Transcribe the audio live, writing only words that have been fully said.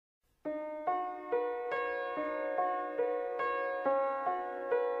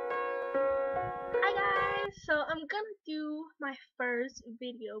guys, so I'm gonna do my first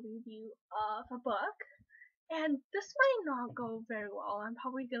video review of a book, and this might not go very well. I'm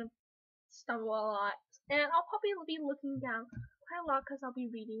probably gonna stumble a lot, and I'll probably be looking down quite a lot because I'll be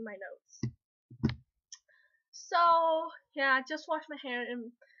reading my notes. So yeah, I just washed my hair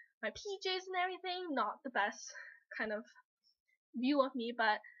in my PJs and everything. Not the best kind of view of me,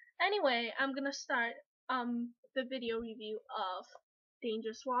 but anyway, I'm gonna start the video review of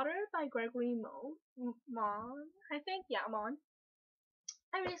Dangerous Water by Gregory Mon. I think, yeah, Mon.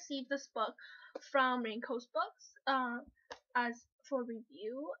 I received this book from Raincoast Books as for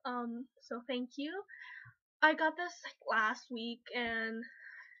review. So thank you. I got this like last week and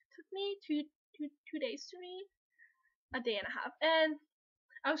it took me two days to read, a day and a half, and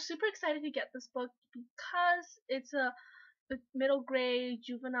I was super excited to get this book because it's a middle grade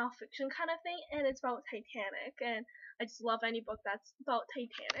juvenile fiction kind of thing, and it's about Titanic, and I just love any book that's about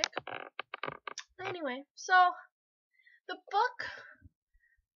Titanic. Anyway, so the book,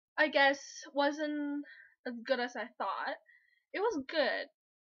 I guess, wasn't as good as I thought. It was good,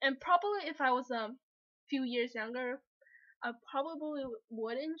 and probably if I was a few years younger, I probably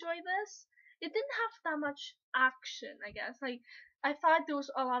would enjoy this. It didn't have that much action, I guess. Like, I thought there was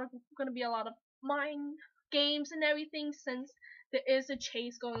gonna be a lot of mind games and everything, since there is a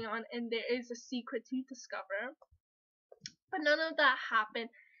chase going on and there is a secret to discover. But none of that happened.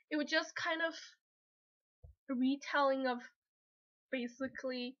 It was just kind of a retelling of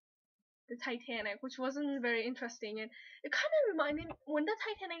basically the Titanic, which wasn't very interesting, and it kind of reminded me when the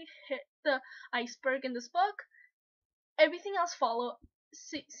Titanic hit the iceberg in this book, everything else followed.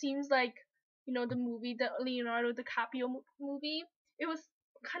 Seems like, you know, the movie, the Leonardo DiCaprio movie. It was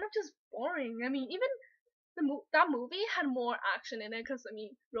kind of just boring. I mean, even that movie had more action in it, because I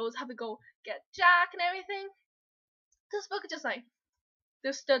mean, Rose had to go get Jack and everything. This book just like,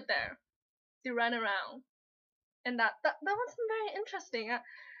 they stood there, they ran around, and that wasn't very interesting.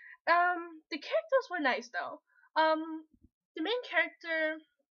 The characters were nice though. The main character,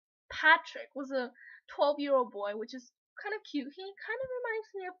 Patrick, was a 12-year-old boy, which is kind of cute. He kind of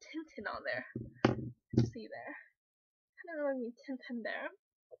reminds me of Tintin on there. See there, kind of reminds me of Tintin there.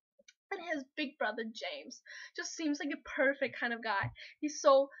 And his big brother James just seems like a perfect kind of guy. He's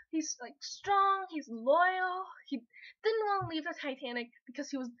like strong, he's loyal. He didn't want to leave the Titanic because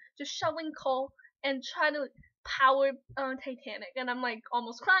he was just shoveling coal and trying to power Titanic. And I'm like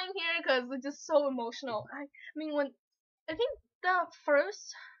almost crying here because it's just so emotional. I mean, I think the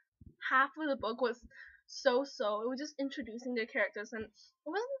first half of the book was so. It was just introducing the characters, and I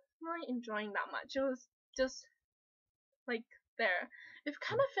wasn't really enjoying that much. It was just like there. It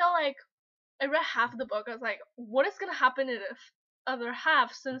kind of felt like I read half of the book. I was like, what is gonna happen in the other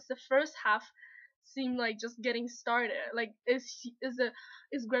half? Since the first half seemed like just getting started. Like, is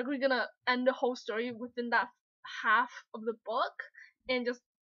Gregory gonna end the whole story within that half of the book and just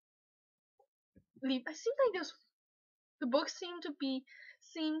leave? It seems like the book seems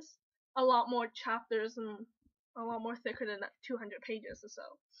a lot more chapters and a lot more thicker than that 200 pages or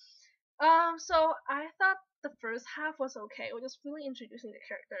so. So I thought the first half was okay. We're just really introducing the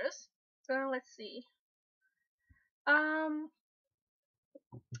characters. So let's see. The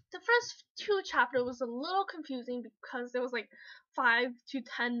first two chapters was a little confusing because there was like 5 to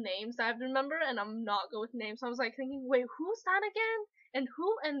 10 names that I remember, and I'm not good with names. So I was like thinking, wait, who's that again? And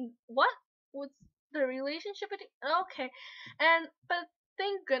who and what? What's the relationship between? Okay, but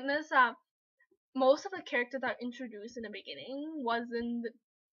thank goodness most of the characters that are introduced in the beginning wasn't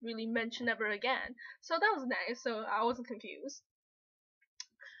really mentioned ever again. So that was nice. So I wasn't confused.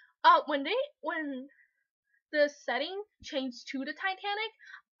 When the setting changed to the Titanic,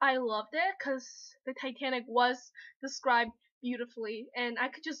 I loved it because the Titanic was described beautifully, and I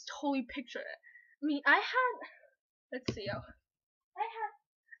could just totally picture it. I mean, let's see, I had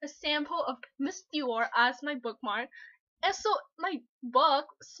a sample of Miss Dior as my bookmark, and so my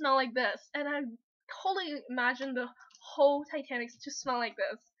book smelled like this, and I totally imagined the whole Titanic to smell like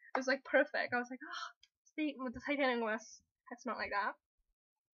this. It was like perfect. I was like, the Titanic had smelled like that.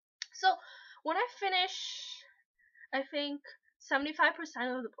 So when I finish, I think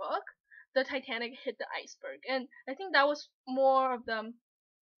 75% of the book, the Titanic hit the iceberg, and I think that was more of the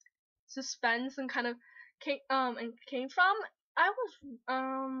suspense and kind of came from. It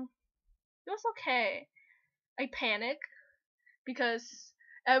was okay. I panicked because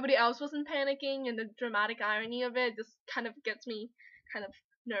everybody else wasn't panicking, and the dramatic irony of it just kind of gets me kind of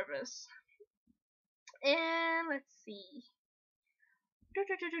nervous. And let's see.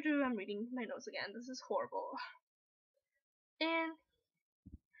 I'm reading my notes again. This is horrible. And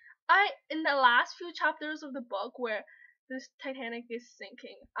in the last few chapters of the book where this Titanic is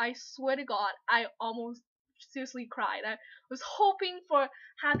sinking, I swear to God, I almost seriously cried. I was hoping for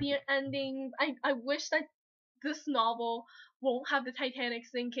happier ending. I wish that this novel won't have the Titanic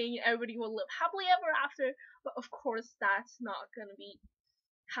sinking and everybody will live happily ever after. But of course, that's not gonna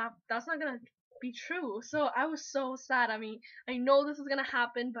be true. So I was so sad. I mean, I know this is gonna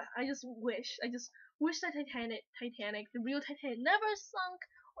happen, but I just wish that Titanic, the real Titanic, never sunk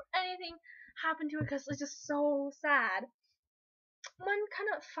or anything happened to it because it's just so sad. One kind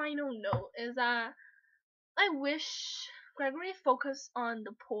of final note is that I wish Gregory focused on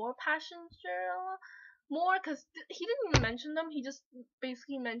the poor passenger more because he didn't even mention them. He just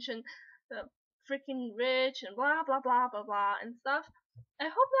basically mentioned the freaking rich and blah blah blah blah blah and stuff. I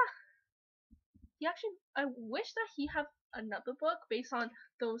hope that I wish that he have another book based on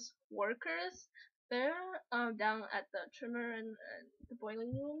those workers there down at the trimmer and the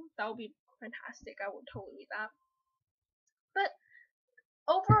boiling room. That would be fantastic. I would totally read that. But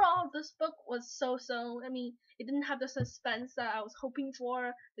overall, this book was so. I mean, it didn't have the suspense that I was hoping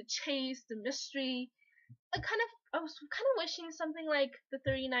for, the chase, the mystery. I was kind of wishing something like the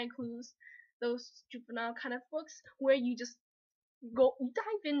 39 Clues, those juvenile kind of books where you just you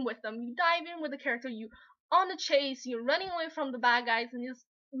dive in with them, you dive in with the character, you on the chase, you're running away from the bad guys, and it's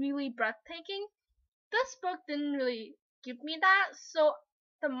really breathtaking. This book didn't really give me that, so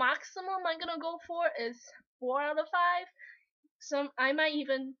the maximum I'm gonna go for is 4 out of 5. I might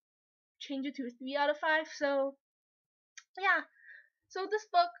even change it to a 3 out of 5. So yeah. So this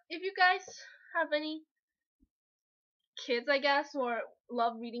book, if you guys have any kids, I guess, or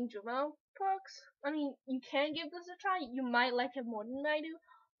love reading juvenile books, I mean, you can give this a try. You might like it more than I do,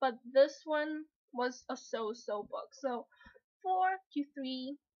 but this one was a so book. So 4 to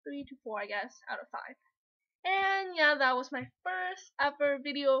 3, 3 to 4, I guess, out of 5. And yeah, that was my first ever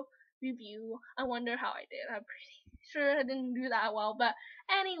video review. I wonder how I did. I'm pretty sure I didn't do that well, but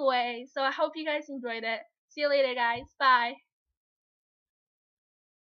anyway, so I hope you guys enjoyed it. See you later, guys. Bye.